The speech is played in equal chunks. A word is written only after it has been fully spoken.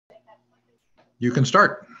You can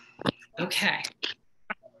start. Okay.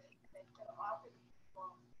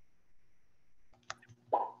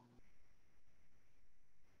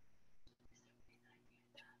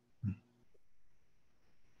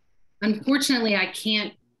 Unfortunately, I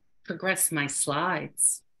can't progress my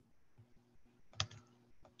slides.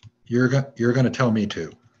 You're going to tell me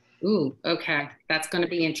to. Ooh, okay. That's going to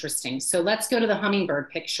be interesting. So let's go to the hummingbird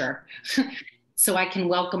picture so I can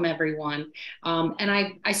welcome everyone. And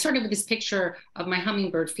I started with this picture of my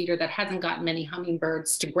hummingbird feeder that hasn't gotten many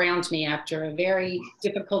hummingbirds to ground me after a very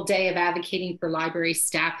difficult day of advocating for library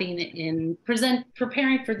staffing and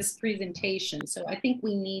preparing for this presentation. So I think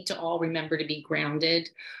we need to all remember to be grounded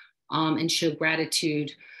and show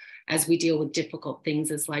gratitude as we deal with difficult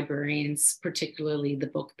things as librarians, particularly the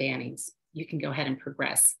book bannings. You can go ahead and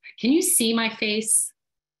progress. Can you see my face?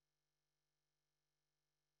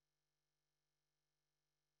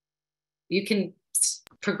 You can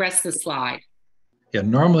progress the slide. Yeah,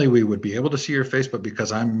 normally we would be able to see your face, but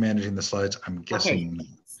because I'm managing the slides, I'm guessing. Okay.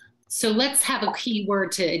 So let's have a key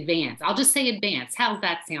word to advance. I'll just say advance. How's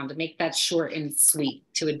that sound to make that short and sweet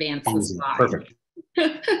to advance the slide? Perfect.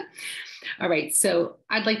 All right, so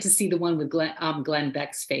I'd like to see the one with Glenn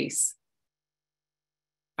Beck's face.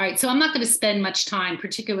 All right, so I'm not going to spend much time,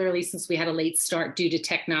 particularly since we had a late start due to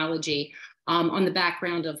technology, on the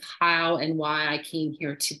background of how and why I came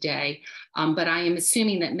here today. But I am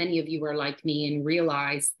assuming that many of you are like me and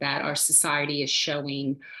realize that our society is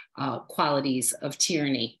showing qualities of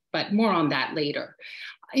tyranny, but more on that later.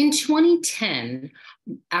 In 2010,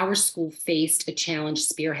 our school faced a challenge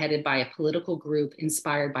spearheaded by a political group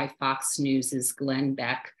inspired by Fox News's Glenn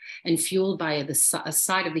Beck and fueled by a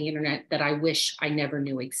side of the internet that I wish I never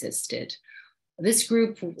knew existed. This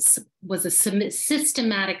group was a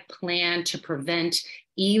systematic plan to prevent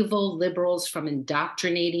evil liberals from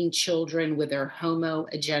indoctrinating children with their homo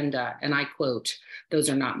agenda. And I quote, those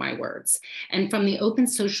are not my words. And from the open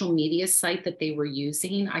social media site that they were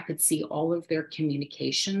using, I could see all of their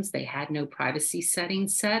communications. They had no privacy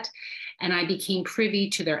settings set. And I became privy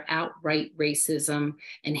to their outright racism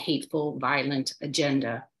and hateful, violent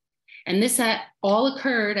agenda. And this all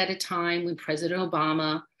occurred at a time when President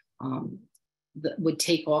Obama would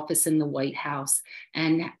take office in the White House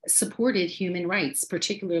and supported human rights,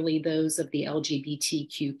 particularly those of the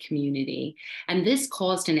LGBTQ community. And this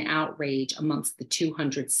caused an outrage amongst the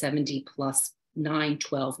 270 plus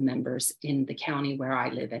 912 members in the county where I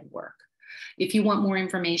live and work. If you want more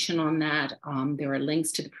information on that, there are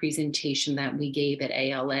links to the presentation that we gave at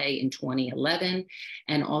ALA in 2011.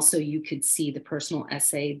 And also you could see the personal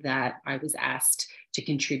essay that I was asked to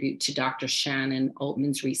contribute to Dr. Shannon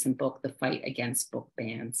Altman's recent book, The Fight Against Book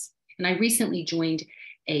Bans. And I recently joined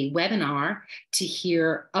a webinar to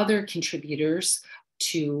hear other contributors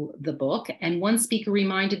to the book. And one speaker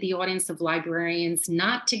reminded the audience of librarians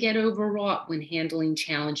not to get overwrought when handling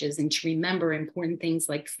challenges and to remember important things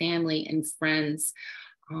like family and friends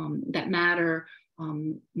that matter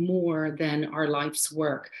more than our life's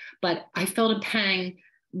work. But I felt a pang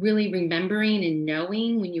really remembering and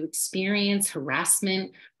knowing when you experience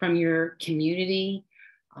harassment from your community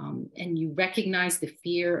and you recognize the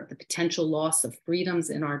fear of the potential loss of freedoms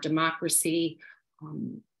in our democracy,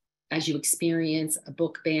 as you experience a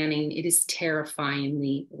book banning, it is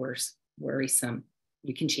terrifyingly worrisome.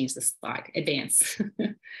 You can change the slide, advance.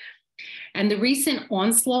 And the recent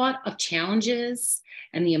onslaught of challenges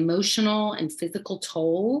and the emotional and physical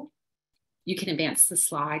toll, you can advance the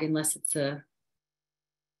slide unless it's a,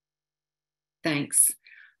 thanks.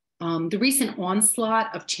 The recent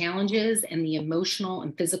onslaught of challenges and the emotional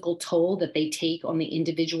and physical toll that they take on the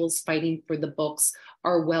individuals fighting for the books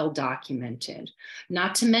are well documented.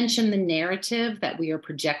 Not to mention the narrative that we are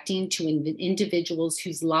projecting to individuals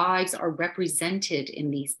whose lives are represented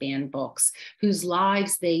in these banned books, whose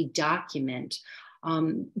lives they document.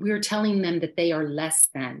 We are telling them that they are less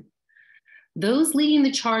than. Those leading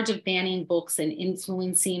the charge of banning books and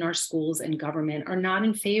influencing our schools and government are not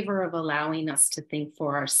in favor of allowing us to think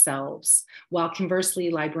for ourselves, while conversely,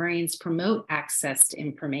 librarians promote access to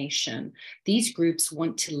information. These groups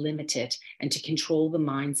want to limit it and to control the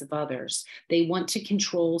minds of others. They want to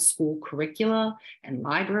control school curricula and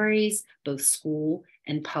libraries, both school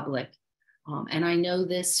and public. And I know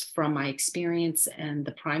this from my experience and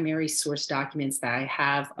the primary source documents that I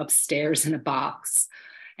have upstairs in a box.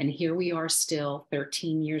 And here we are still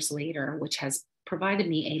 13 years later, which has provided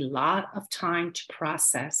me a lot of time to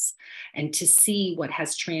process and to see what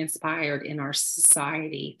has transpired in our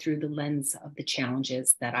society through the lens of the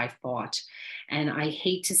challenges that I fought. And I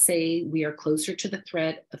hate to say we are closer to the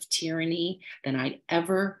threat of tyranny than I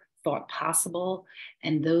ever thought possible,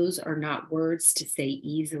 and those are not words to say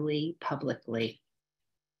easily publicly.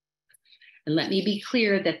 And let me be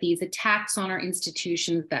clear that these attacks on our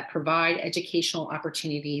institutions that provide educational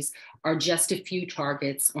opportunities are just a few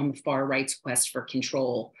targets on the far right's quest for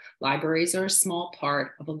control. Libraries are a small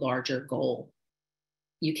part of a larger goal.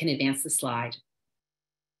 You can advance the slide.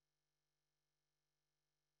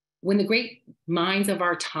 When the great minds of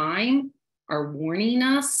our time are warning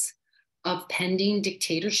us of pending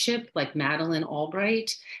dictatorship like Madeleine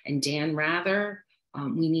Albright and Dan Rather,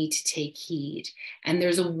 we need to take heed. And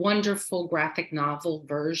there's a wonderful graphic novel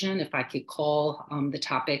version, if I could call the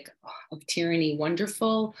topic of tyranny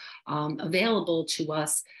wonderful, available to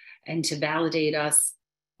us and to validate us,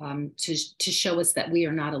 to show us that we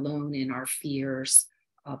are not alone in our fears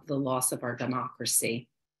of the loss of our democracy.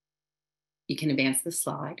 You can advance the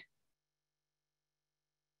slide.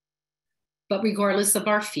 But regardless of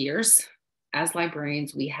our fears, as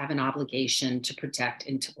librarians, we have an obligation to protect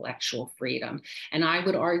intellectual freedom. And I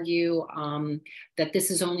would argue that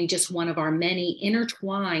this is only just one of our many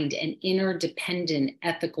intertwined and interdependent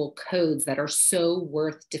ethical codes that are so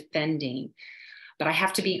worth defending. But I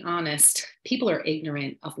have to be honest, people are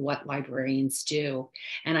ignorant of what librarians do.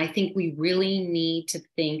 And I think we really need to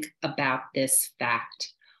think about this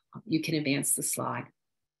fact. You can advance the slide.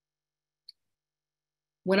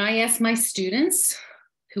 When I ask my students,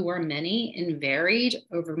 who are many and varied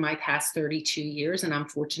over my past 32 years, and I'm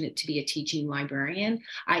fortunate to be a teaching librarian,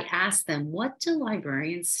 I ask them, what do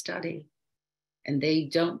librarians study? And they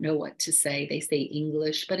don't know what to say. They say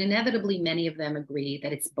English, but inevitably many of them agree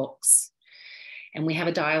that it's books. And we have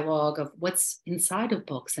a dialogue of what's inside of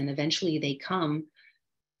books, and eventually they come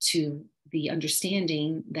to the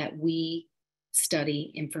understanding that we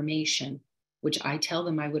study information, which I tell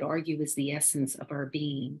them I would argue is the essence of our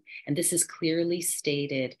being. And this is clearly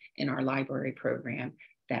stated in our library program,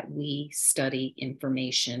 that we study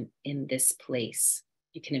information in this place.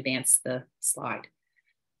 You can advance the slide.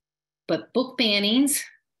 But book bannings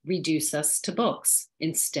reduce us to books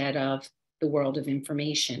instead of the world of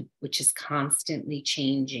information, which is constantly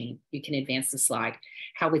changing. You can advance the slide.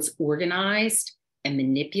 How it's organized and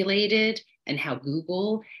manipulated, and how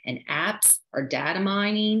Google and apps are data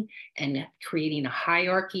mining and creating a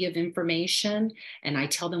hierarchy of information. And I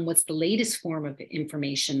tell them what's the latest form of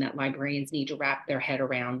information that librarians need to wrap their head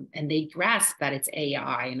around. And they grasp that it's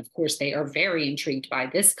AI. And of course, they are very intrigued by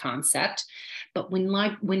this concept. But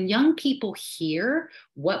when young people hear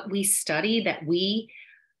what we study, that we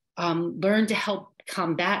learn to help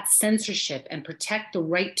combat censorship and protect the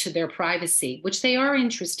right to their privacy, which they are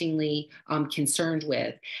interestingly concerned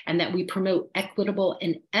with, and that we promote equitable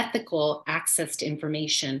and ethical access to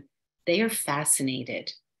information, they are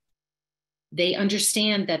fascinated. They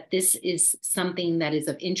understand that this is something that is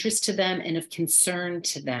of interest to them and of concern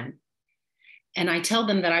to them. And I tell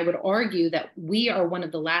them that I would argue that we are one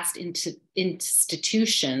of the last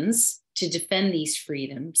institutions to defend these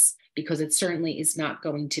freedoms, because it certainly is not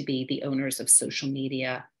going to be the owners of social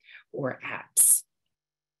media or apps.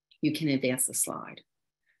 You can advance the slide.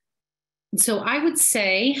 So I would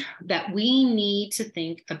say that we need to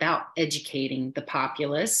think about educating the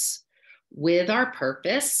populace with our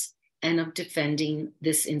purpose and of defending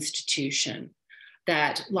this institution,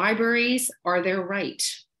 that libraries are their right,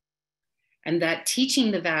 and that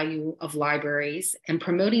teaching the value of libraries and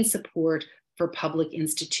promoting support for public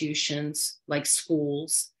institutions like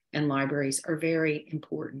schools and libraries are very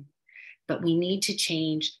important. But we need to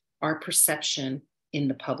change our perception in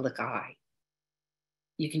the public eye.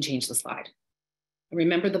 You can change the slide.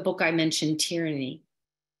 Remember the book I mentioned, Tyranny,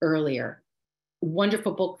 earlier. A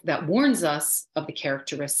wonderful book that warns us of the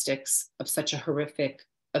characteristics of such a horrific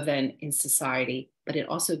event in society, but it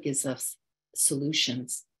also gives us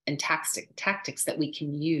solutions and tactics that we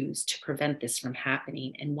can use to prevent this from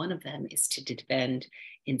happening. And one of them is to defend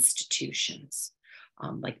institutions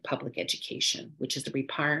like public education, which is the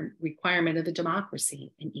requirement of a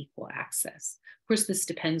democracy and equal access. Of course, this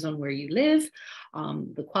depends on where you live,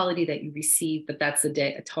 the quality that you receive, but that's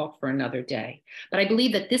a talk for another day. But I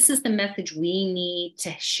believe that this is the message we need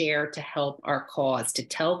to share to help our cause, to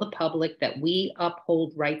tell the public that we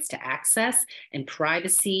uphold rights to access and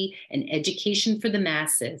privacy and education for the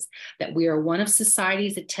masses, that we are one of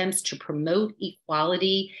society's attempts to promote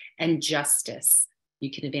equality and justice. You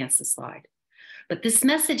can advance the slide. But this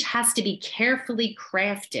message has to be carefully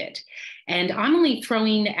crafted. And I'm only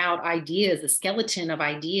throwing out ideas, a skeleton of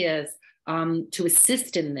ideas to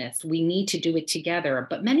assist in this. We need to do it together.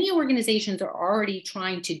 But many organizations are already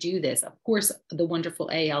trying to do this. Of course, the wonderful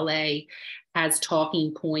ALA has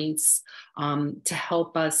talking points to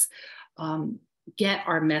help us get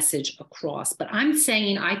our message across. But I'm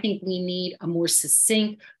saying I think we need a more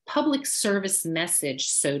succinct public service message,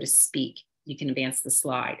 so to speak. You can advance the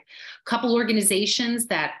slide. A couple organizations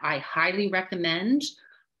that I highly recommend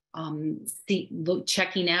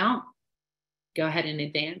checking out. Go ahead and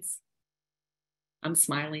advance. I'm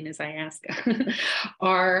smiling as I ask,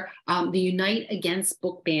 are the Unite Against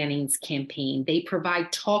Book Bannings campaign. They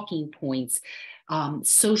provide talking points,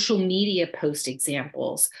 social media post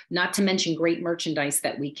examples, not to mention great merchandise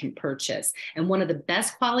that we can purchase. And one of the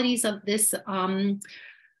best qualities of this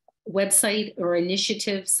website or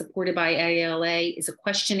initiative supported by ALA is a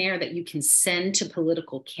questionnaire that you can send to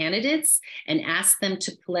political candidates and ask them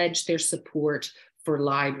to pledge their support for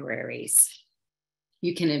libraries.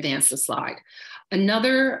 You can advance the slide.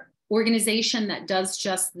 Another organization that does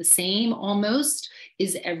just the same almost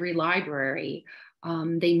is Every Library.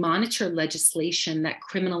 They monitor legislation that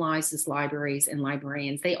criminalizes libraries and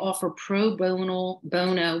librarians. They offer pro bono,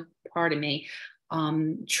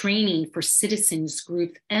 training for citizens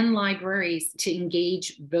groups and libraries to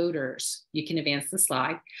engage voters. You can advance the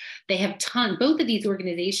slide. They have both of these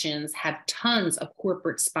organizations have tons of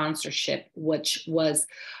corporate sponsorship, which was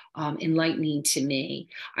enlightening to me.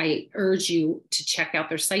 I urge you to check out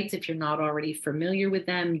their sites if you're not already familiar with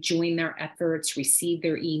them, join their efforts, receive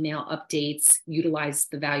their email updates, utilize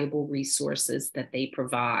the valuable resources that they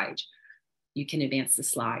provide. You can advance the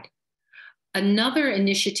slide. Another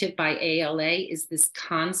initiative by ALA is this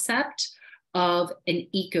concept of an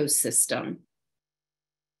ecosystem.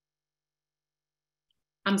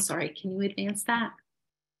 I'm sorry, can you advance that?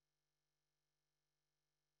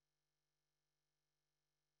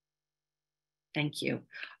 Thank you.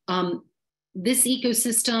 This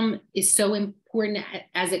ecosystem is so important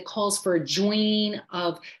as it calls for a joining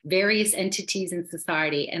of various entities in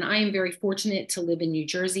society. And I am very fortunate to live in New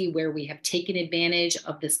Jersey, where we have taken advantage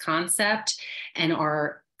of this concept, and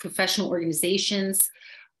our professional organizations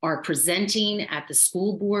are presenting at the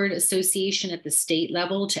School Board Association at the state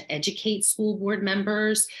level to educate school board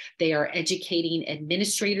members. They are educating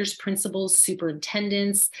administrators, principals,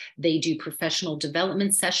 superintendents. They do professional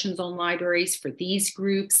development sessions on libraries for these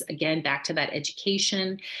groups. Again, back to that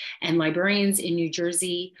education. And librarians in New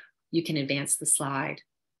Jersey, you can advance the slide,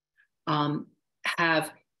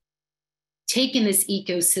 have taken this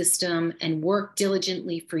ecosystem and worked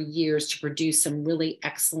diligently for years to produce some really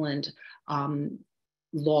excellent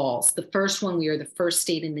laws. The first one, we are the first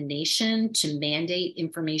state in the nation to mandate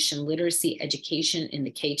information literacy education in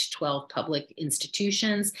the K-12 public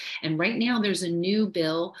institutions. And right now there's a new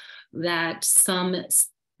bill that some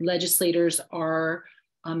legislators are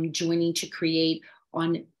joining to create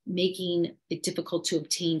on making it difficult to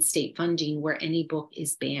obtain state funding where any book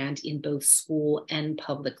is banned in both school and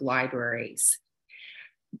public libraries.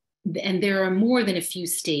 And there are more than a few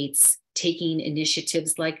states taking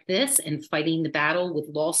initiatives like this and fighting the battle with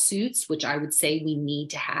lawsuits, which I would say we need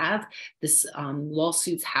to have. This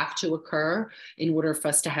lawsuits have to occur in order for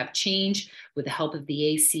us to have change, with the help of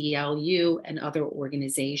the ACLU and other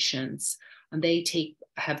organizations. And they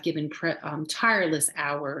have given tireless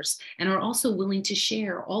hours and are also willing to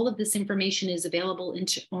share. All of this information is available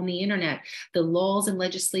on the internet. The laws and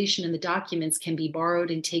legislation and the documents can be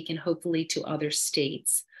borrowed and taken hopefully to other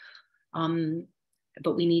states.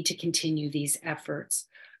 But we need to continue these efforts.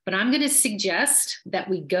 But I'm going to suggest that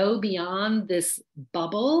we go beyond this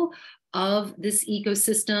bubble of this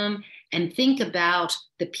ecosystem and think about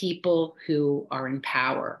the people who are in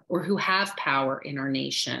power or who have power in our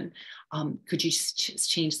nation. Could you just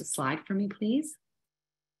change the slide for me, please?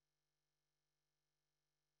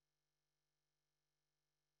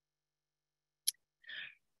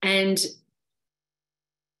 And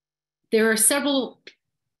there are several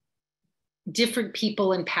different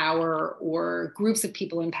people in power or groups of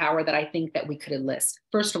people in power that I think that we could enlist.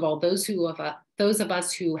 First of all, those of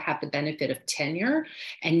us who have the benefit of tenure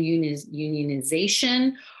and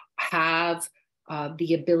unionization have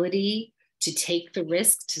the ability to take the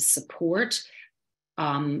risk to support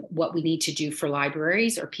what we need to do for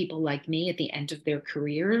libraries, or people like me at the end of their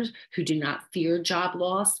careers who do not fear job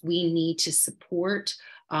loss. We need to support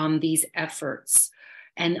these efforts.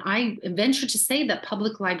 And I venture to say that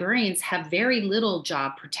public librarians have very little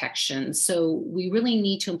job protection. So we really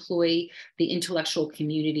need to employ the intellectual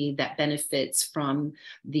community that benefits from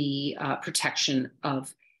the protection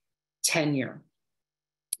of tenure.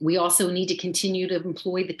 We also need to continue to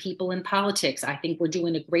employ the people in politics. I think we're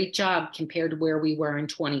doing a great job compared to where we were in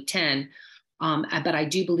 2010. But I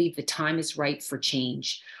do believe the time is right for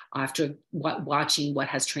change after watching what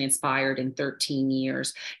has transpired in 13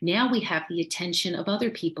 years. Now we have the attention of other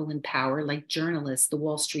people in power, like journalists, the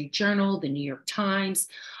Wall Street Journal, the New York Times,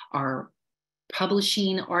 our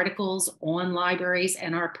publishing articles on libraries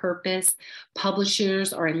and our purpose.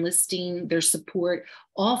 Publishers are enlisting their support.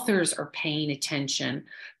 Authors are paying attention.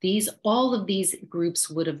 All of these groups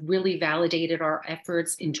would have really validated our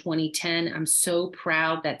efforts in 2010. I'm so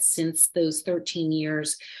proud that since those 13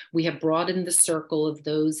 years, we have broadened the circle of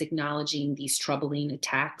those acknowledging these troubling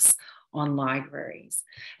attacks on libraries.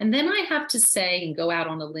 And then I have to say, and go out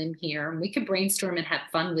on a limb here, and we could brainstorm and have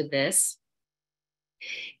fun with this,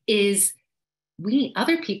 is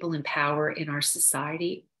other people in power in our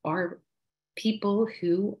society are people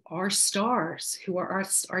who are stars, who are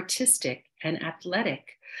artistic and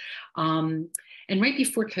athletic. And right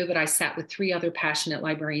before COVID, I sat with 3 other passionate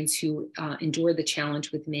librarians who endured the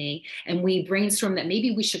challenge with me. And we brainstormed that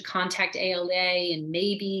maybe we should contact ALA and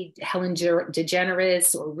maybe Helen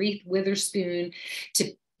DeGeneres or Reese Witherspoon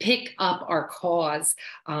to pick up our cause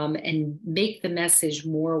and make the message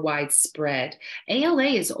more widespread.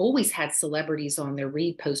 ALA has always had celebrities on their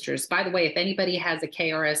read posters. By the way, if anybody has a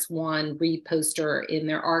KRS-One read poster in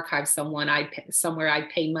their archive somewhere, I'd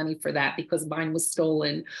pay money for that because mine was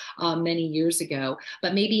stolen many years ago.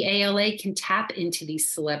 But maybe ALA can tap into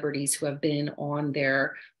these celebrities who have been on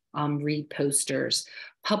their read posters.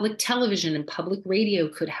 Public television and public radio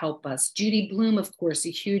could help us. Judy Bloom, of course,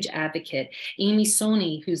 a huge advocate. Amy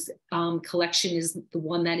Soni, whose collection is the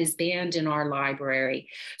one that is banned in our library.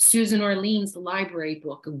 Susan Orlean's The Library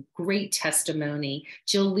Book, a great testimony.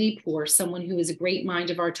 Jill Lepore, someone who is a great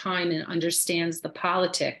mind of our time and understands the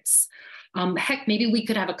politics. Heck, maybe we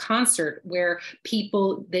could have a concert where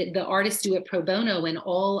the artists do it pro bono and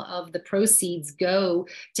all of the proceeds go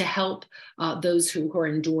to help those who are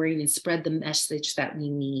enduring and spread the message that we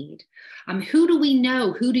need. Who do we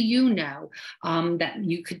know? Who do you know that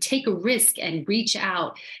you could take a risk and reach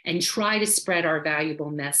out and try to spread our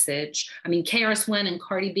valuable message? I mean, KRS-One and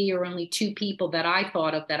Cardi B are only 2 people that I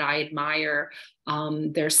thought of that I admire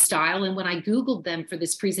their style. And when I Googled them for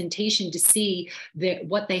this presentation to see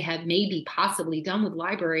what they had maybe possibly done with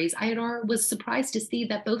libraries, I was surprised to see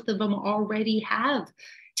that both of them already have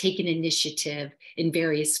taken initiative in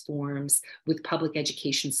various forms with public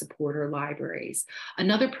education supporter libraries.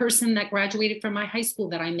 Another person that graduated from my high school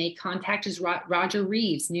that I may contact is Roger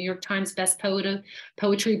Reeves, New York Times Best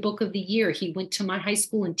Poetry Book of the Year. He went to my high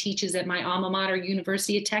school and teaches at my alma mater,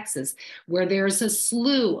 University of Texas, where there's a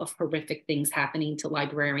slew of horrific things happening to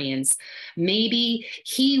librarians. Maybe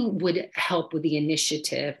he would help with the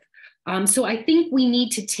initiative. So I think we need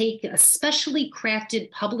to take a specially crafted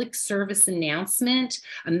public service announcement,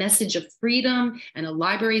 a message of freedom and a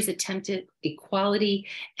library's attempt at equality,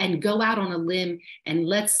 and go out on a limb and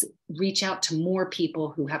let's reach out to more people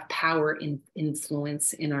who have power and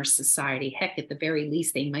influence in our society. Heck, at the very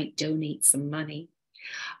least, they might donate some money.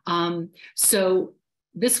 So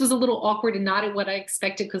this was a little awkward and not what I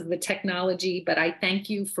expected because of the technology, but I thank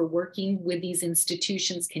you for working with these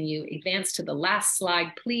institutions. Can you advance to the last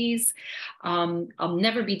slide, please? I'll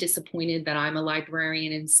never be disappointed that I'm a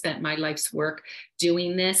librarian and spent my life's work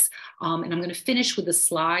doing this. And I'm going to finish with a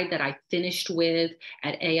slide that I finished with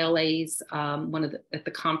at ALA's, at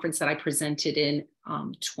the conference that I presented in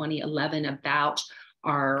 2011 about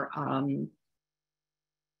our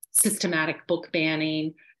systematic book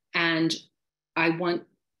banning. And I want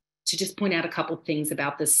to just point out a couple of things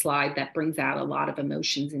about this slide that brings out a lot of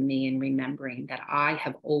emotions in me, and remembering that I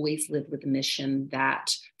have always lived with the mission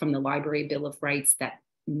that from the Library Bill of Rights, that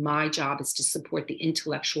my job is to support the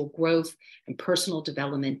intellectual growth and personal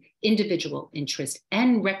development, individual interest,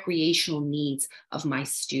 and recreational needs of my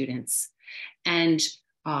students. And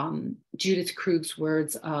Judith Krug's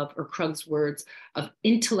words of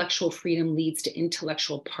intellectual freedom leads to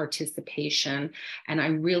intellectual participation. And I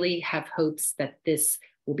really have hopes that this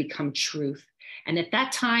will become truth. And at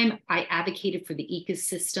that time, I advocated for the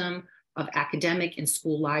ecosystem of academic and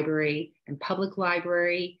school library and public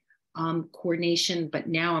library coordination. But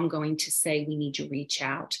now I'm going to say we need to reach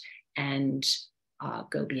out and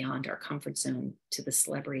go beyond our comfort zone to the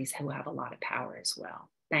celebrities who have a lot of power as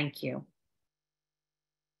well. Thank you.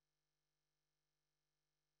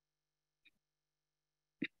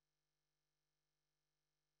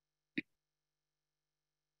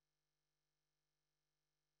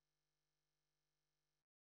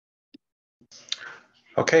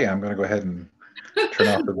 Okay, I'm going to go ahead and turn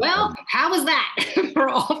off. Well, how was that for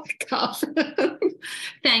off the cuff?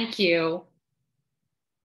 Thank you.